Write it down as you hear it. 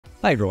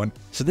Hi everyone,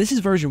 so this is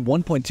version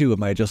 1.2 of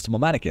my adjustable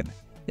mannequin.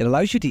 It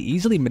allows you to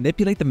easily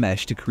manipulate the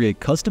mesh to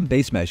create custom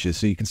base meshes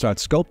so you can start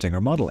sculpting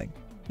or modeling.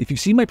 If you've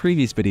seen my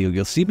previous video,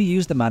 you'll see me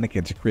use the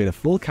mannequin to create a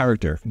full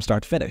character from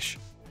start to finish.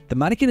 The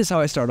mannequin is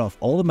how I start off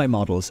all of my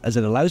models, as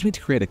it allows me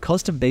to create a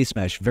custom base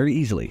mesh very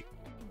easily.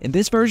 In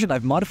this version,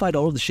 I've modified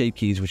all of the shape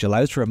keys, which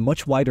allows for a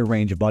much wider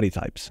range of body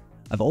types.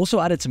 I've also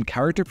added some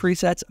character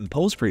presets and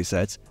pose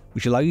presets,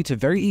 which allow you to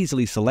very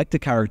easily select a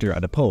character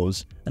and a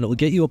pose, and it will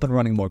get you up and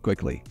running more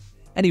quickly.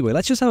 Anyway,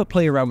 let's just have a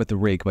play around with the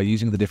rig by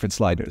using the different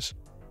sliders.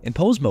 In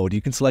pose mode,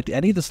 you can select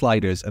any of the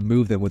sliders and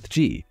move them with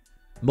G.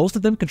 Most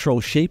of them control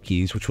shape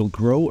keys, which will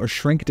grow or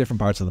shrink different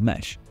parts of the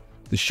mesh.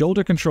 The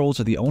shoulder controls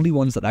are the only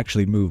ones that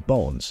actually move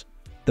bones.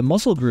 The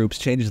muscle groups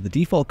changes the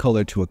default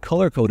color to a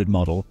color-coded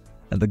model,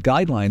 and the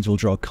guidelines will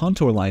draw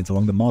contour lines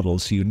along the model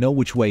so you know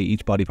which way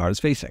each body part is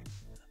facing.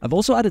 I've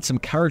also added some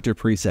character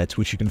presets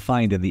which you can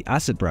find in the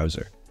asset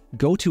browser.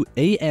 Go to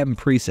AM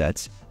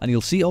presets and you'll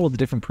see all of the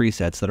different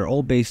presets that are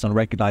all based on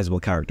recognizable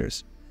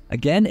characters.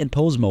 Again, in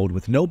pose mode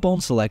with no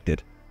bone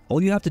selected,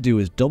 all you have to do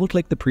is double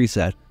click the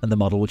preset and the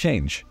model will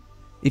change.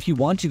 If you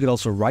want, you could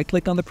also right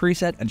click on the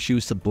preset and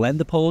choose to blend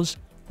the pose,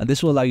 and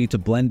this will allow you to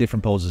blend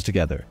different poses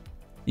together.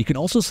 You can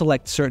also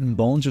select certain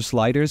bones or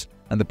sliders,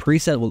 and the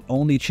preset will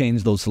only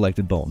change those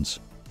selected bones.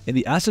 In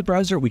the asset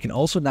browser, we can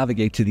also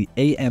navigate to the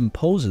AM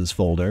poses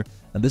folder,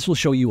 and this will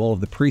show you all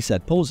of the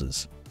preset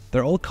poses.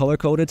 They're all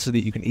color-coded so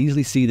that you can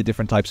easily see the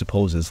different types of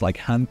poses like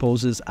hand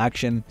poses,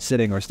 action,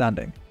 sitting, or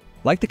standing.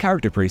 Like the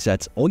character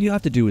presets, all you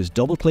have to do is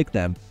double-click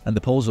them and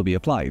the pose will be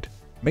applied.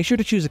 Make sure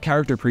to choose a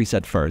character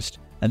preset first,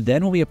 and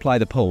then when we apply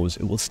the pose,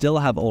 it will still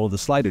have all of the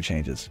slider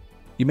changes.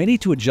 You may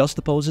need to adjust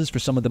the poses for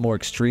some of the more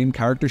extreme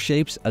character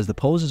shapes, as the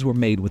poses were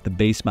made with the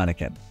base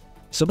mannequin.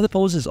 Some of the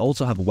poses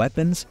also have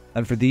weapons,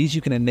 and for these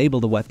you can enable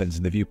the weapons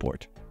in the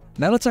viewport.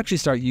 Now let's actually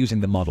start using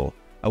the model.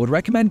 I would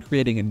recommend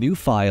creating a new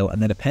file and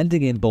then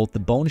appending in both the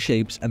bone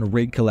shapes and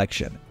rig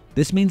collection.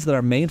 This means that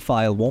our main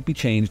file won't be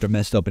changed or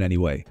messed up in any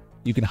way.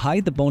 You can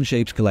hide the bone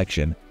shapes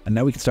collection, and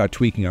now we can start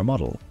tweaking our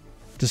model.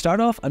 To start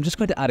off, I'm just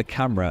going to add a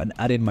camera and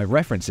add in my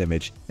reference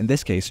image, in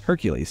this case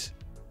Hercules.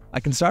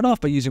 I can start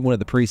off by using one of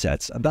the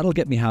presets, and that'll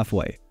get me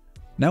halfway.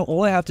 Now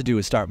all I have to do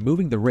is start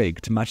moving the rig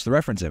to match the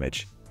reference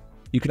image.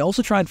 You can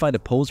also try and find a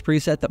pose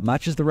preset that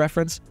matches the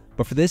reference,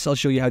 but for this I'll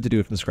show you how to do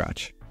it from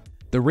scratch.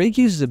 The rig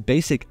uses a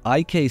basic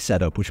IK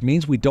setup, which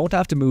means we don't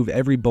have to move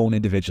every bone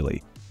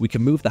individually. We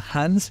can move the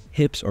hands,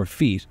 hips, or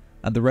feet,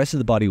 and the rest of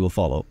the body will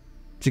follow.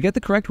 To get the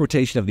correct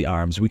rotation of the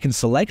arms, we can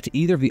select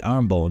either of the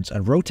arm bones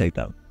and rotate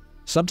them.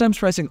 Sometimes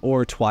pressing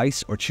OR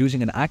twice or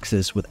choosing an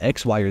axis with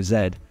X, Y, or Z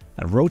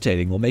and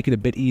rotating will make it a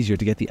bit easier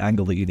to get the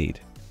angle that you need.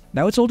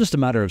 Now it's all just a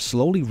matter of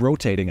slowly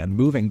rotating and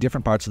moving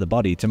different parts of the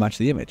body to match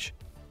the image.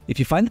 If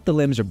you find that the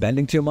limbs are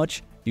bending too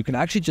much, you can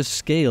actually just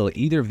scale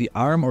either of the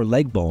arm or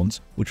leg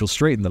bones, which will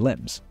straighten the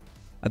limbs.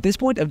 At this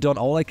point, I've done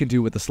all I can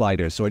do with the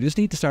sliders, so I just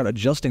need to start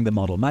adjusting the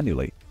model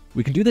manually.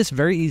 We can do this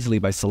very easily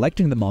by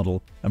selecting the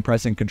model and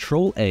pressing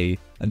Ctrl A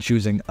and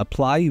choosing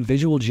Apply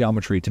Visual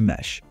Geometry to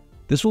Mesh.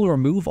 This will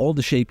remove all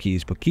the shape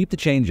keys but keep the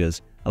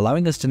changes,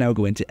 allowing us to now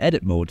go into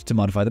edit mode to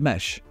modify the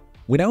mesh.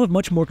 We now have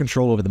much more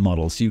control over the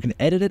model, so you can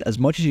edit it as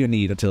much as you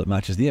need until it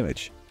matches the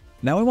image.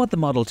 Now I want the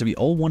model to be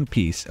all one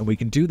piece, and we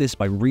can do this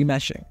by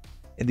remeshing.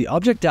 In the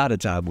Object Data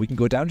tab, we can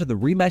go down to the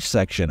Remesh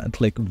section and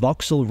click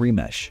Voxel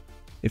Remesh.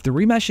 If the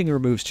remeshing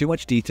removes too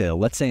much detail,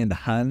 let's say in the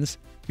hands,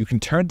 you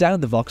can turn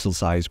down the voxel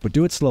size, but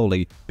do it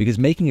slowly because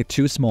making it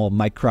too small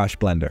might crash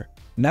Blender.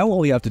 Now all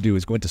we have to do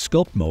is go into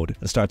Sculpt mode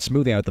and start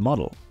smoothing out the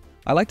model.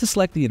 I like to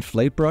select the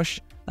Inflate brush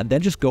and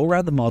then just go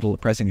around the model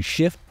pressing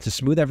Shift to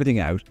smooth everything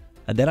out,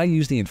 and then I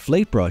use the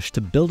Inflate brush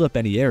to build up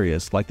any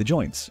areas like the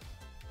joints.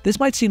 This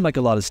might seem like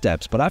a lot of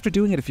steps, but after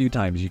doing it a few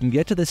times, you can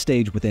get to this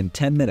stage within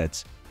 10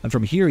 minutes, and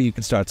from here you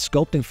can start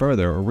sculpting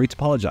further or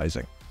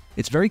retopologizing.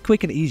 It's very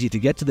quick and easy to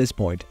get to this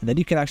point, and then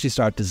you can actually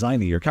start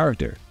designing your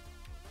character.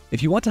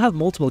 If you want to have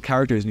multiple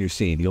characters in your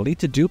scene, you'll need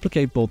to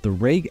duplicate both the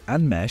rig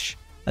and mesh,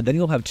 and then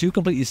you'll have two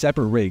completely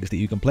separate rigs that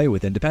you can play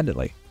with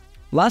independently.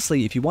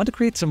 Lastly, if you want to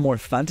create some more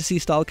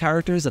fantasy-style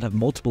characters that have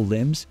multiple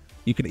limbs,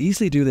 you can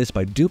easily do this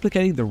by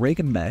duplicating the rig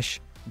and mesh,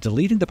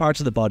 deleting the parts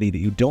of the body that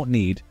you don't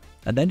need,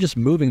 and then just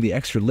moving the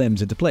extra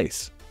limbs into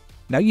place.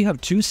 Now you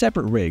have two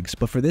separate rigs,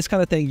 but for this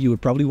kind of thing you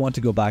would probably want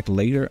to go back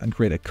later and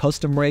create a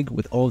custom rig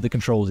with all of the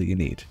controls that you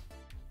need.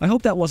 I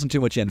hope that wasn't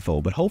too much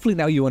info, but hopefully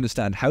now you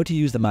understand how to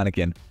use the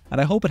mannequin, and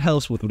I hope it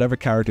helps with whatever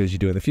characters you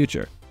do in the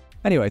future.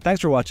 Anyway,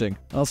 thanks for watching,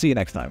 and I'll see you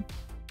next time.